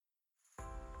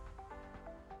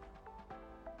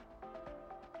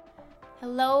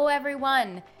Hello,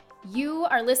 everyone. You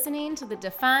are listening to the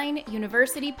Define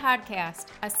University podcast,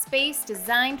 a space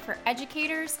designed for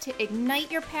educators to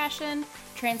ignite your passion,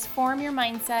 transform your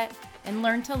mindset, and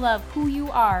learn to love who you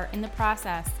are in the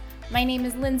process. My name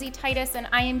is Lindsay Titus, and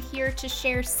I am here to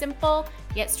share simple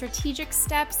yet strategic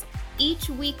steps each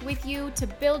week with you to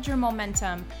build your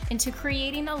momentum into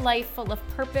creating a life full of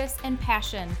purpose and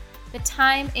passion. The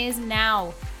time is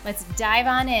now. Let's dive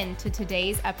on into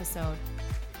today's episode.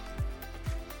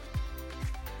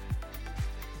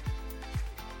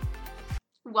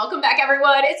 Welcome back,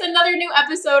 everyone. It's another new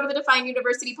episode of the Define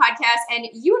University podcast, and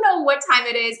you know what time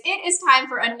it is. It is time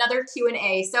for another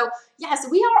Q&A. So yes,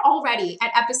 we are already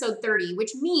at episode 30,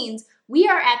 which means we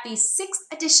are at the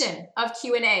 6th edition of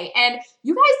Q&A, and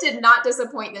you guys did not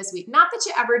disappoint this week. Not that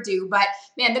you ever do, but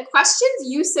man, the questions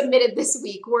you submitted this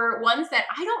week were ones that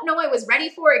I don't know I was ready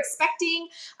for, expecting,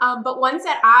 but ones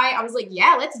that I was like,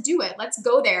 yeah, let's do it. Let's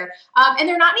go there. And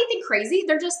they're not anything crazy.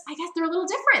 They're just, I guess they're a little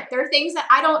different. They're things that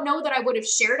I don't know that I would have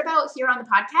shared about here on the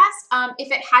podcast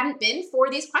if it hadn't been for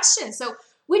these questions. So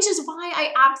which is why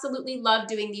I absolutely love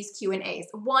doing these Q&As.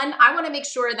 One, I want to make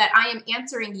sure that I am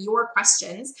answering your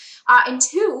questions. And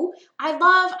two, I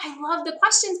love the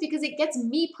questions because it gets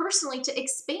me personally to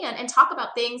expand and talk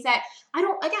about things that I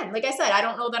don't, again, like I said, I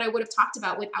don't know that I would have talked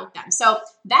about without them. So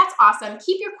that's awesome.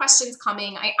 Keep your questions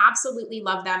coming. I absolutely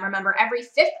love them. Remember, every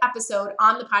 5th episode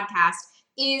on the podcast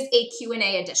is a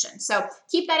Q&A edition. So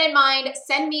keep that in mind.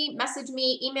 Send me, message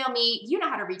me, email me. You know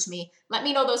how to reach me. Let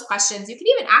me know those questions. You can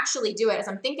even actually do it, as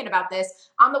I'm thinking about this,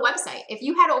 on the website. If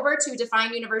you head over to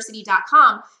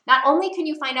defineuniversity.com, not only can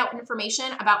you find out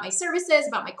information about my services,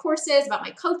 about my courses, about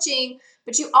my coaching,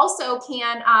 but you also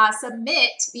can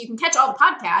you can catch all the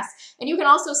podcasts, and you can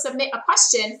also submit a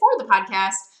question for the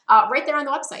podcast right there on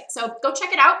the website. So go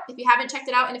check it out. If you haven't checked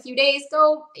it out in a few days,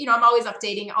 I'm always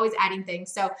updating, always adding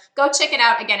things. So go check it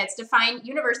out. Again, it's Define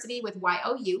University with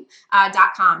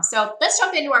YOU.com. So let's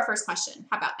jump into our first question.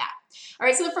 How about that? All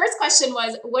right, so the first question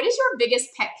was, what is your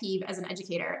biggest pet peeve as an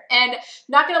educator? And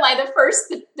not gonna lie,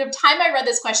 the time I read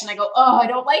this question, I go, oh, I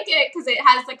don't like it because it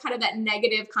has like kind of that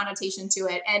negative connotation to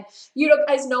it. And you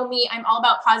guys know me, I'm all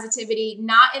about positivity,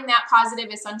 not in that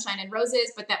positive is sunshine and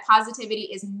roses, but that positivity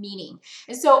is meaning.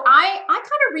 And so I kind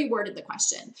of reworded the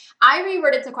question. I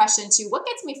reworded the question to what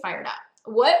gets me fired up?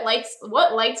 What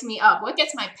lights me up? What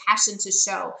gets my passion to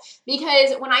show?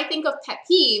 Because when I think of pet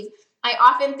peeve, I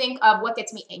often think of what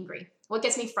gets me angry, what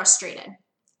gets me frustrated.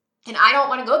 And I don't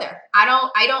want to go there. I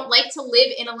don't like to live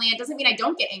in a land. Doesn't mean I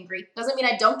don't get angry. Doesn't mean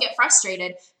I don't get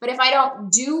frustrated. But if I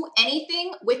don't do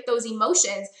anything with those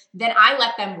emotions, then I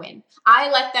let them win. I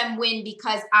let them win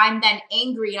because I'm then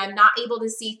angry and I'm not able to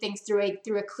see things through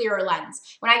a clearer lens.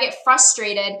 When I get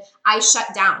frustrated, I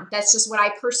shut down. That's just what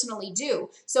I personally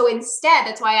do. So instead,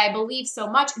 that's why I believe so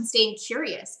much in staying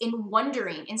curious, in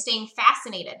wondering, in staying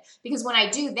fascinated. Because when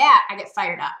I do that, I get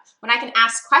fired up. When I can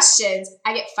ask questions,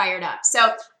 I get fired up.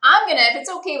 So if it's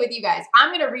okay with you guys, I'm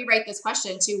going to rewrite this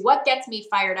question to what gets me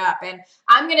fired up. And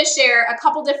I'm going to share a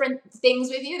couple different things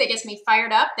with you that gets me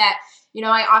fired up that,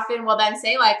 I often will then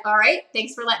say like, all right,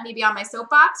 thanks for letting me be on my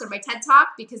soapbox or my TED Talk,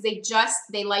 because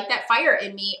they light that fire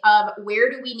in me of where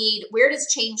does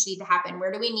change need to happen?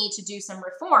 Where do we need to do some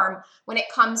reform when it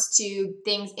comes to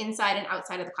things inside and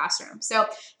outside of the classroom? So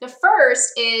the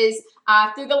first is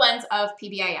through the lens of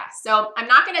PBIS. So I'm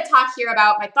not going to talk here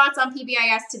about my thoughts on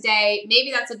PBIS today.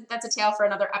 Maybe that's a tale for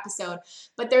another episode.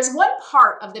 But there's one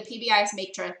part of the PBIS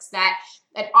matrix that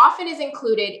often is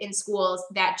included in schools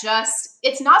that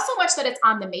it's not so much that it's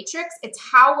on the matrix, it's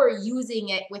how we're using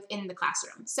it within the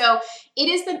classroom. So it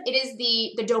is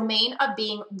the domain of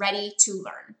being ready to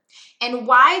learn. And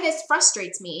why this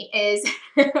frustrates me is,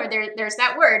 there's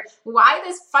that word, why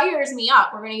this fires me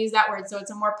up, we're going to use that word so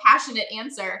it's a more passionate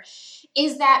answer,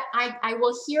 is that I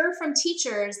will hear from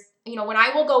teachers, when I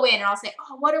will go in and I'll say,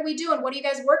 oh, what are we doing? What are you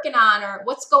guys working on? Or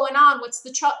what's going on? What's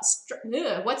the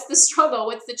struggle?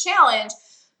 What's the challenge?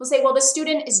 We'll say, well, the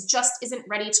student isn't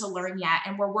ready to learn yet,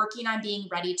 and we're working on being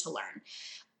ready to learn.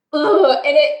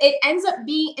 And it ends up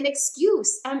being an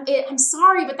excuse. I'm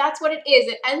sorry, but that's what it is.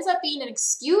 It ends up being an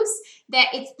excuse that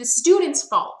it's the student's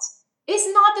fault. It's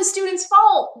not the student's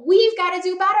fault. We've got to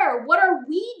do better. What are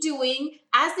we doing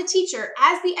as the teacher,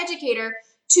 as the educator,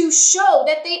 to show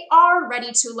that they are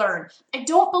ready to learn? I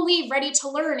don't believe ready to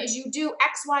learn is you do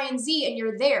X, Y, and Z and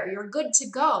you're there. You're good to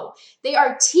go. They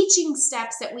are teaching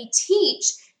steps that we teach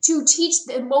to teach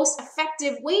the most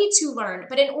effective way to learn.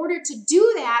 But in order to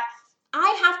do that,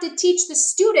 I have to teach the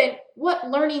student what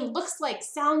learning looks like,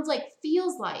 sounds like,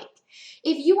 feels like.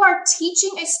 If you are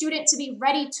teaching a student to be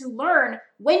ready to learn,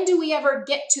 when do we ever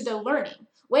get to the learning?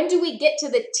 When do we get to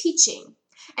the teaching?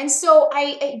 And so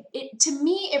to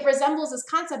me, it resembles this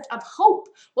concept of hope.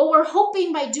 Well, we're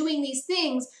hoping by doing these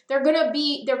things, they're going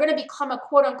to become a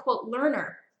quote unquote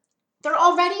learner. They're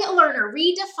already a learner.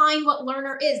 Redefine what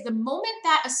learner is. The moment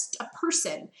that a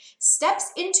person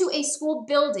steps into a school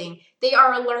building, they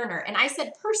are a learner. And I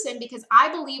said person because I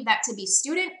believe that to be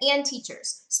student and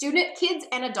teachers, student, kids,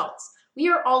 and adults. We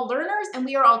are all learners and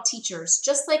we are all teachers,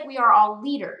 just like we are all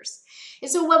leaders. And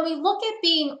so when we look at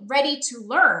being ready to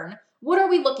learn, what are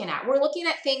we looking at? We're looking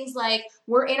at things like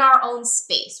we're in our own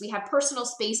space. We have personal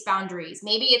space boundaries.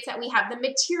 Maybe it's that we have the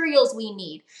materials we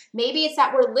need. Maybe it's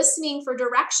that we're listening for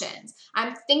directions.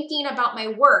 I'm thinking about my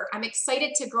work. I'm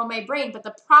excited to grow my brain. But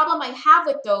the problem I have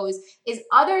with those is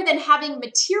other than having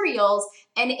materials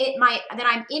and that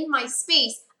I'm in my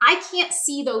space, I can't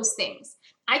see those things.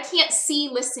 I can't see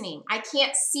listening. I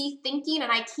can't see thinking,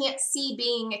 and I can't see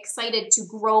being excited to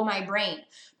grow my brain.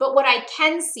 But what I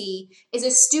can see is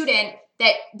a student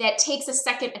that takes a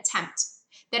second attempt,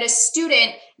 that a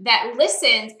student that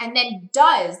listens and then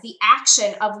does the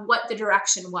action of what the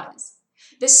direction was.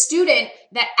 The student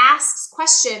that asks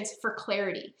questions for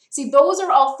clarity. See, those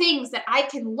are all things that I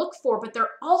can look for, but they're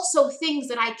also things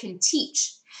that I can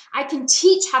teach. I can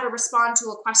teach how to respond to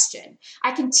a question.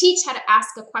 I can teach how to ask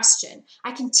a question.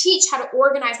 I can teach how to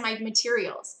organize my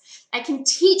materials. I can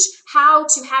teach how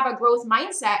to have a growth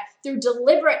mindset through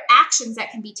deliberate actions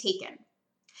that can be taken.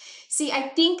 See, I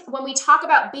think when we talk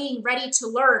about being ready to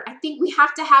learn, I think we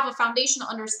have to have a foundational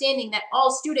understanding that all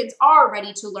students are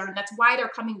ready to learn. That's why they're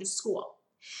coming to school.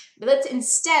 But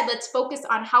let's focus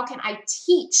on how can I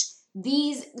teach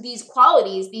these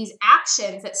qualities, these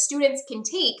actions that students can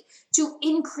take to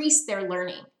increase their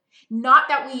learning. Not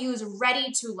that we use ready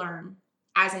to learn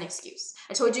as an excuse.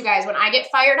 I told you guys, when I get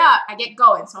fired up, I get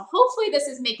going. So hopefully this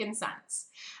is making sense.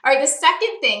 All right, the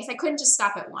second thing, so I couldn't just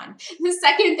stop at one. The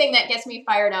second thing that gets me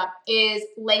fired up is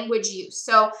language use.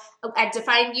 So at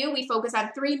Define You, we focus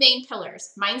on three main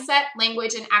pillars: mindset,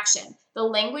 language, and action. The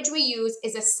language we use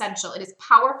is essential. It is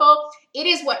powerful. It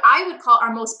is what I would call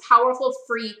our most powerful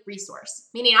free resource,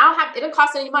 meaning it don't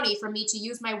cost any money for me to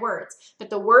use my words, but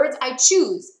the words I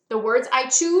choose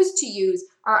to use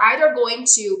are either going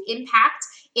to impact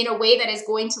in a way that is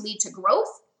going to lead to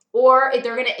growth, or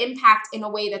they're going to impact in a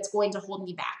way that's going to hold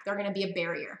me back. They're going to be a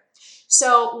barrier.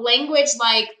 So language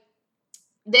like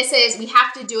this is, we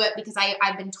have to do it because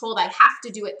I've been told I have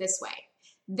to do it this way.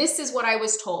 This is what I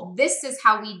was told. This is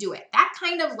how we do it. That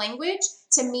kind of language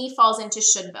to me falls into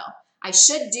shouldville. I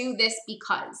should do this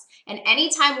because. And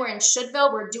anytime we're in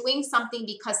shouldville, we're doing something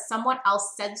because someone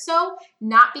else said so,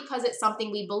 not because it's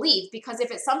something we believe. Because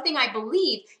if it's something I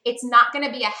believe, it's not going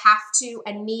to be a have to,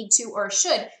 a need to, or a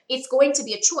should. It's going to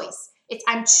be a choice.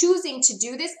 I'm choosing to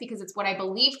do this because it's what I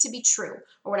believe to be true,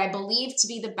 or what I believe to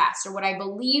be the best, or what I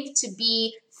believe to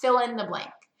be fill in the blank.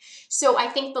 So I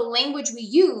think the language we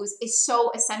use is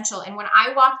so essential. And when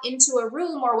I walk into a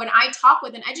room or when I talk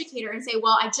with an educator and say,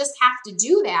 well, I just have to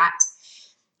do that,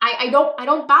 I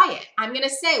don't buy it. I'm going to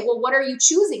say, well, what are you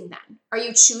choosing then? Are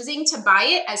you choosing to buy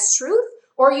it as truth?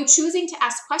 Or are you choosing to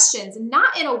ask questions,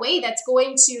 not in a way that's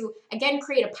going to, again,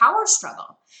 create a power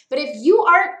struggle? But if you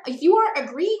aren't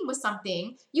agreeing with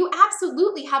something, you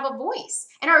absolutely have a voice.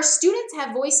 And our students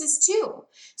have voices too.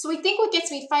 So I think what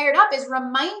gets me fired up is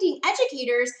reminding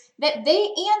educators that they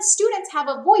and students have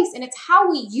a voice, and it's how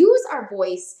we use our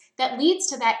voice that leads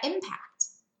to that impact.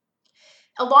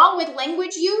 Along with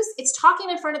language use, it's talking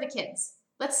in front of the kids.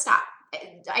 Let's stop.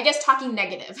 I guess talking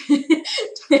negative.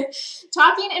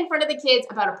 Talking in front of the kids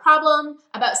about a problem,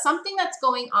 about something that's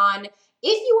going on.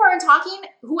 If you aren't talking,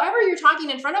 whoever you're talking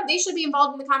in front of, they should be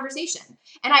involved in the conversation.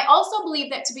 And I also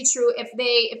believe that to be true if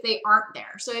they aren't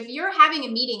there. So if you're having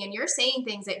a meeting and you're saying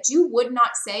things that you would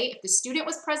not say if the student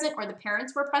was present or the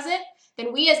parents were present,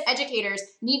 then we as educators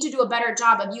need to do a better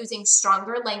job of using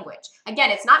stronger language.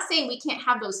 Again, it's not saying we can't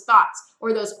have those thoughts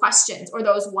or those questions or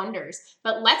those wonders,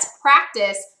 but let's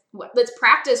practice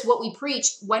what we preach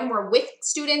when we're with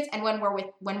students and when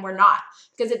we're not.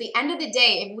 Because at the end of the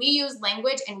day, if we use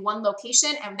language in one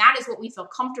location and that is what we feel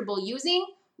comfortable using,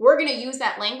 we're going to use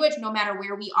that language no matter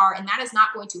where we are. And that is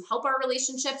not going to help our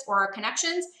relationships or our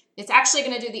connections. It's actually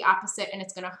going to do the opposite, and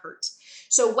it's going to hurt.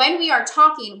 So when we are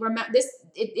talking, remember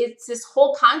it's this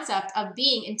whole concept of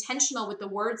being intentional with the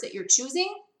words that you're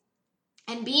choosing,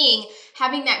 and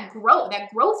having that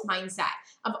growth mindset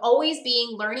of always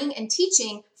being learning and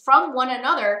teaching from one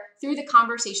another through the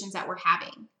conversations that we're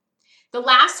having. The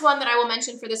last one that I will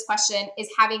mention for this question is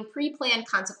having pre-planned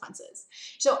consequences.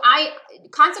 So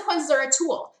consequences are a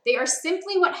tool. They are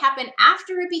simply what happen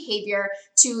after a behavior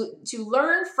to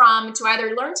learn from, to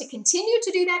either learn to continue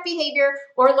to do that behavior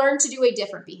or learn to do a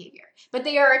different behavior. But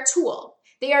they are a tool.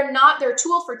 They're a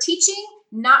tool for teaching,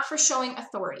 not for showing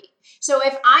authority. So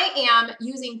if I am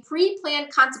using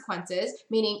pre-planned consequences,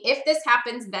 meaning if this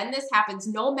happens, then this happens,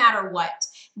 no matter what,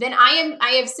 then I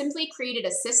have simply created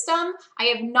a system. I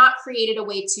have not created a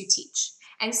way to teach.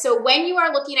 And so when you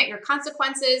are looking at your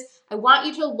consequences, I want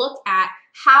you to look at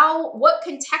what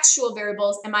contextual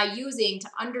variables am I using to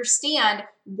understand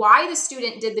why the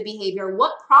student did the behavior,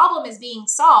 what problem is being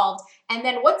solved, and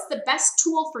then what's the best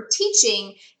tool for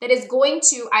teaching that is going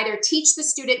to either teach the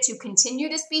student to continue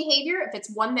this behavior, if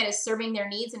it's one that is serving their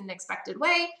needs in an expected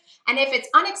way, and if it's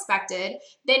unexpected,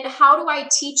 then how do I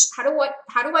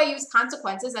use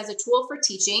consequences as a tool for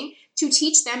teaching to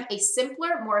teach them a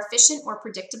simpler, more efficient, more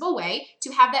predictable way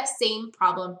to have that same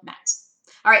problem met?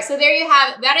 All right, so there you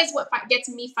have, that is what gets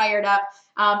me fired up,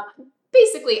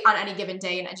 basically on any given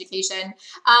day in education.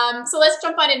 So let's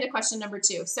jump on into question number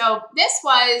 2. So this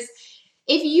was,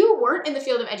 if you weren't in the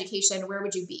field of education, where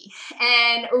would you be?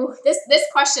 And this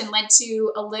question led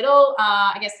to a little,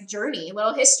 a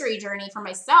little history journey for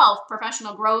myself,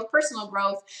 professional growth, personal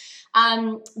growth,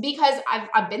 because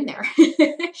I've been there.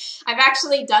 I've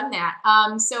actually done that.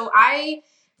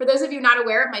 For those of you not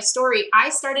aware of my story, I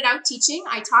started out teaching.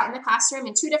 I taught in the classroom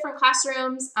in 2 different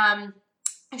classrooms,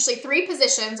 actually 3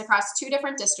 positions across 2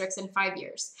 different districts in 5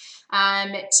 years. 2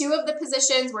 of the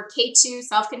positions were K-2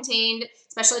 self-contained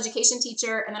special education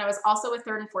teacher, and then I was also a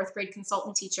 3rd and 4th grade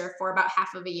consultant teacher for about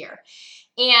half of a year.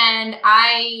 And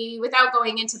without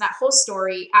going into that whole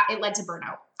story, it led to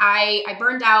burnout. I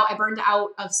burned out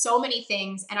of so many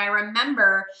things. And I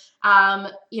remember,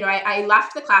 I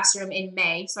left the classroom in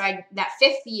May. So that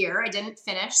 5th year, I didn't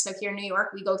finish. So here in New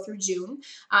York, we go through June.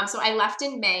 So I left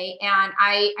in May, and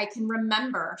I can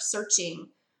remember searching,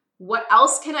 what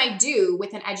else can I do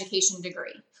with an education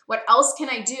degree? What else can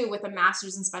I do with a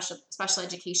master's in special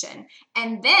education?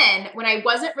 And then when I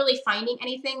wasn't really finding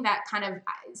anything that kind of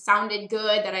sounded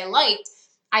good, that I liked,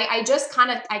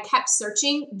 I kept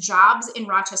searching jobs in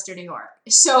Rochester, New York.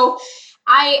 So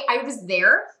I was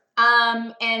there.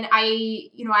 And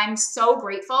I'm so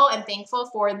grateful and thankful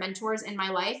for the mentors in my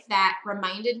life that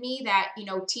reminded me that,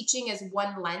 teaching is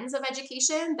one lens of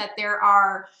education, that there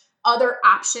are other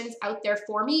options out there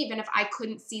for me, even if I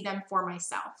couldn't see them for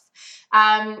myself.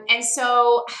 And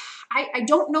so I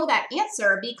don't know that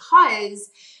answer, because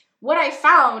what I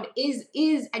found is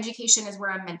education is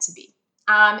where I'm meant to be.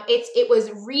 It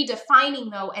was redefining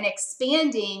though and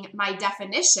expanding my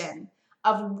definition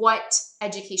of what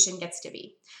education gets to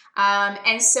be.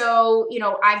 And so,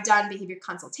 I've done behavior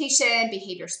consultation,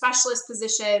 behavior specialist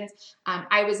positions.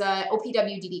 I was a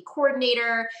OPWDD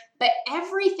coordinator, but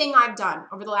everything I've done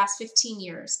over the last 15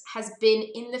 years has been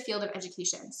in the field of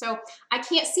education. So I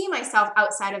can't see myself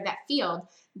outside of that field,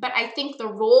 but I think the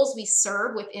roles we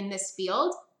serve within this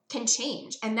field can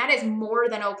change. And that is more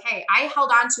than okay. I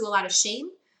held on to a lot of shame,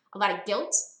 a lot of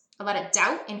guilt, a lot of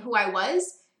doubt in who I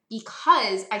was,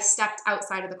 because I stepped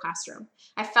outside of the classroom.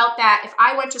 I felt that if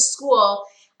I went to school,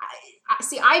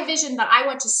 I visioned that I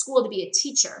went to school to be a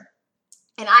teacher.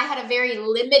 And I had a very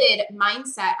limited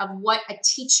mindset of what a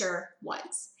teacher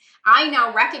was. I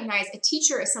now recognize a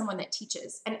teacher is someone that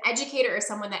teaches. An educator is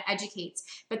someone that educates.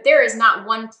 But there is not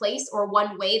one place or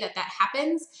one way that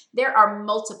happens. There are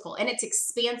multiple, and it's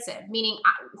expansive, meaning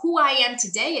who I am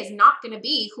today is not going to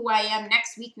be who I am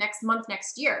next week, next month,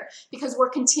 next year, because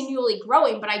we're continually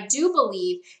growing. But I do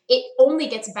believe it only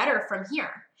gets better from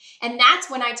here. And that's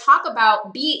when I talk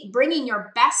about bringing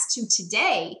your best to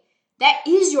today. That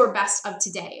is your best of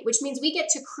today, which means we get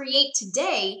to create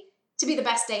today to be the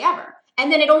best day ever.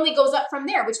 And then it only goes up from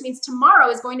there, which means tomorrow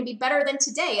is going to be better than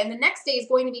today. And the next day is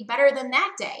going to be better than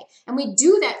that day. And we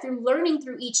do that through learning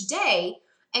through each day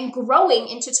and growing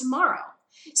into tomorrow.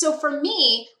 So for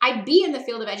me, I'd be in the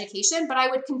field of education, but I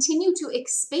would continue to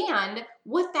expand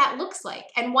what that looks like.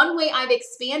 And one way I've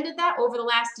expanded that over the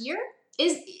last year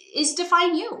is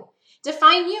Define You.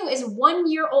 Define You is 1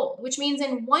 year old, which means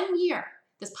in 1 year,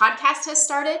 this podcast has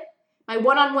started. My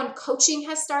one-on-one coaching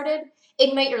has started.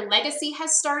 Ignite Your Legacy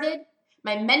has started.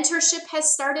 My mentorship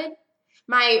has started.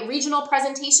 My regional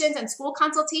presentations and school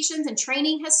consultations and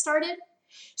training has started.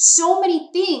 So many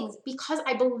things, because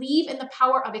I believe in the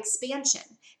power of expansion,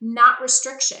 not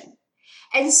restriction.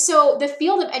 And so the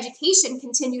field of education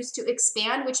continues to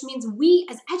expand, which means we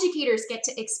as educators get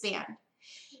to expand.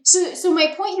 So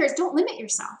my point here is, don't limit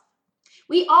yourself.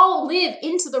 We all live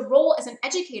into the role as an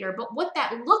educator, but what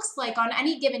that looks like on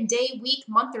any given day, week,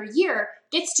 month, or year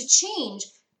gets to change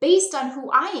based on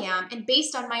who I am and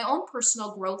based on my own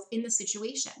personal growth in the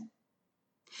situation.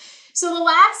 So the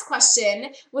last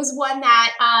question was one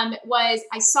that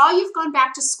I saw you've gone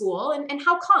back to school and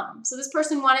how come? So this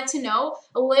person wanted to know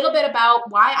a little bit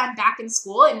about why I'm back in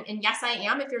school. And yes, I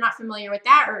am, if you're not familiar with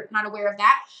that or not aware of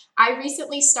that. I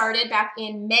recently started back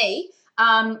in May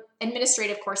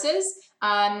administrative courses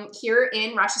here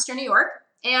in Rochester, New York.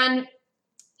 And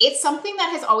it's something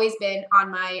that has always been on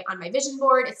my vision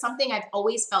board. It's something I've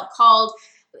always felt called.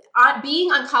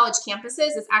 Being on college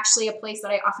campuses is actually a place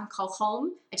that I often call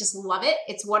home. I just love it.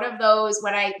 It's one of those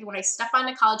when I step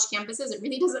onto college campuses, it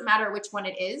really doesn't matter which one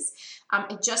it is.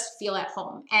 I just feel at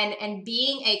home. And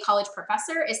being a college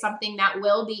professor is something that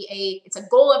will be it's a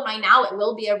goal of mine now. It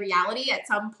will be a reality at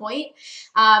some point.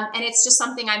 And it's just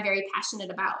something I'm very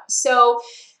passionate about. So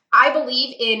I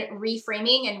believe in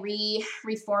reframing and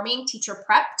reforming teacher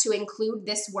prep to include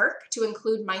this work, to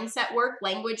include mindset work,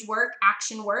 language work,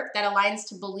 action work that aligns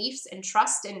to beliefs and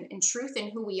trust and truth in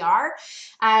who we are.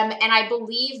 And I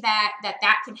believe that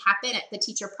can happen at the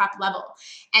teacher prep level.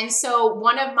 And so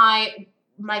one of my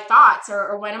thoughts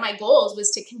or one of my goals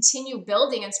was to continue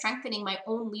building and strengthening my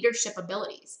own leadership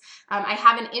abilities. I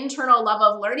have an internal love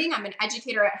of learning. I'm an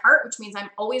educator at heart, which means I'm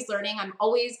always learning. I'm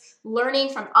always learning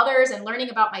from others and learning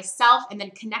about myself and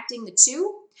then connecting the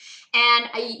two. And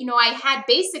I had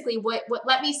basically what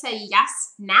let me say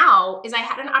yes now is I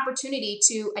had an opportunity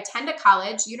to attend a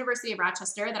college, University of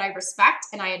Rochester, that I respect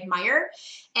and I admire.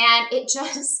 And it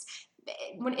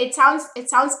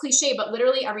sounds cliche, but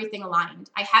literally everything aligned.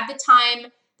 I had the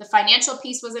time, the financial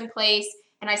piece was in place,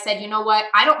 and I said, you know what?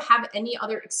 I don't have any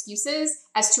other excuses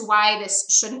as to why this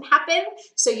shouldn't happen.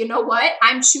 So you know what?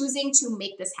 I'm choosing to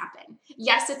make this happen.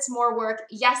 Yes, it's more work.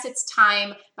 Yes, it's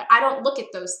time, but I don't look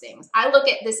at those things. I look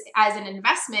at this as an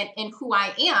investment in who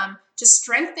I am to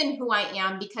strengthen who I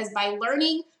am, because by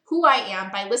learning who I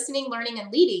am, by listening, learning,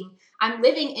 and leading, I'm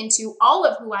living into all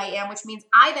of who I am, which means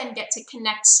I then get to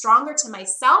connect stronger to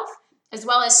myself as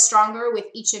well as stronger with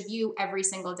each of you every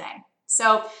single day.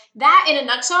 So that in a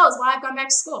nutshell is why I've gone back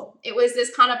to school. It was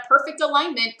this kind of perfect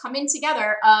alignment coming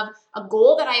together of a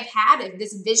goal that I've had, of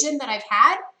this vision that I've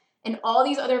had, and all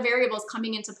these other variables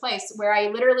coming into place where I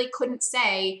literally couldn't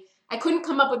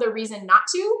come up with a reason not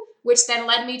to, which then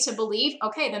led me to believe,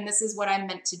 okay, then this is what I'm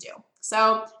meant to do.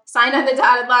 So signed on the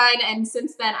dotted line. And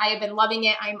since then I have been loving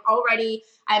it. I'm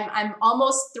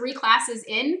almost 3 classes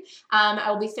in.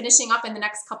 I will be finishing up in the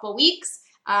next couple weeks.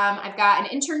 I've got an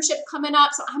internship coming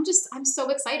up. So I'm so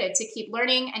excited to keep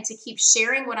learning and to keep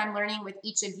sharing what I'm learning with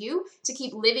each of you, to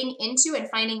keep living into and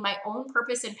finding my own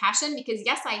purpose and passion, because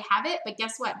yes, I have it, but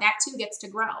guess what? That too gets to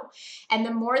grow. And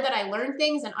the more that I learn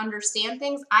things and understand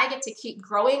things, I get to keep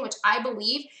growing, which I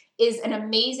believe is an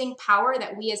amazing power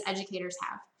that we as educators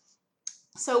have.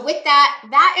 So with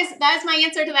that is my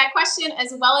answer to that question,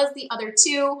 as well as the other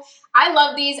 2. I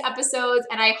love these episodes,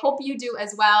 and I hope you do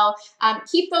as well.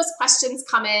 Keep those questions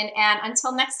coming, and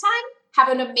until next time, have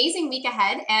an amazing week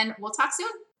ahead, and we'll talk soon.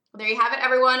 Well, there you have it,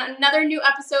 everyone. Another new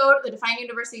episode of the Define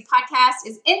University podcast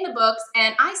is in the books,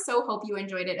 and I so hope you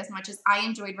enjoyed it as much as I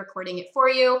enjoyed recording it for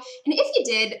you. And if you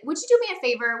did, would you do me a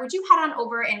favor? Would you head on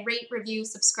over and rate, review,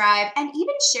 subscribe, and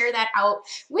even share that out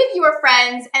with your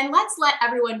friends? And let's let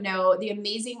everyone know the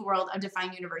amazing world of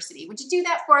Define University. Would you do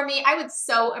that for me? I would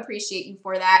so appreciate you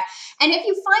for that. And if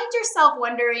you find yourself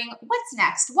wondering, what's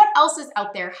next? What else is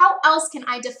out there? How else can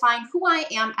I define who I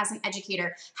am as an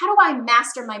educator? How do I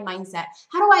master my mindset?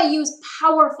 How do I use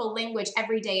powerful language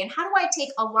every day? And how do I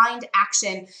take aligned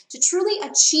action to truly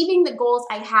achieving the goals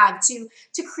I have to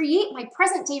create my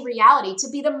present day reality, to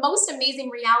be the most amazing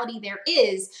reality there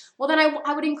is? Well, then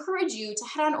I would encourage you to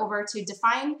head on over to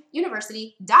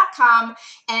defineuniversity.com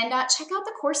and check out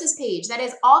the courses page. That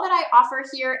is all that I offer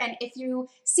here. And if you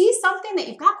see something that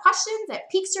you've got questions that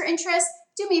piques your interest,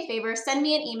 do me a favor, send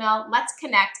me an email. Let's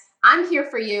connect. I'm here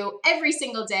for you every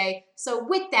single day. So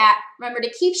with that, remember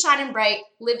to keep shining bright,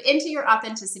 live into your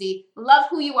authenticity, love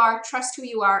who you are, trust who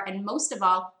you are, and most of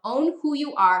all, own who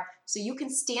you are so you can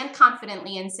stand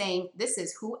confidently in saying, this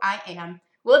is who I am.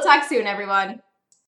 We'll talk soon, everyone.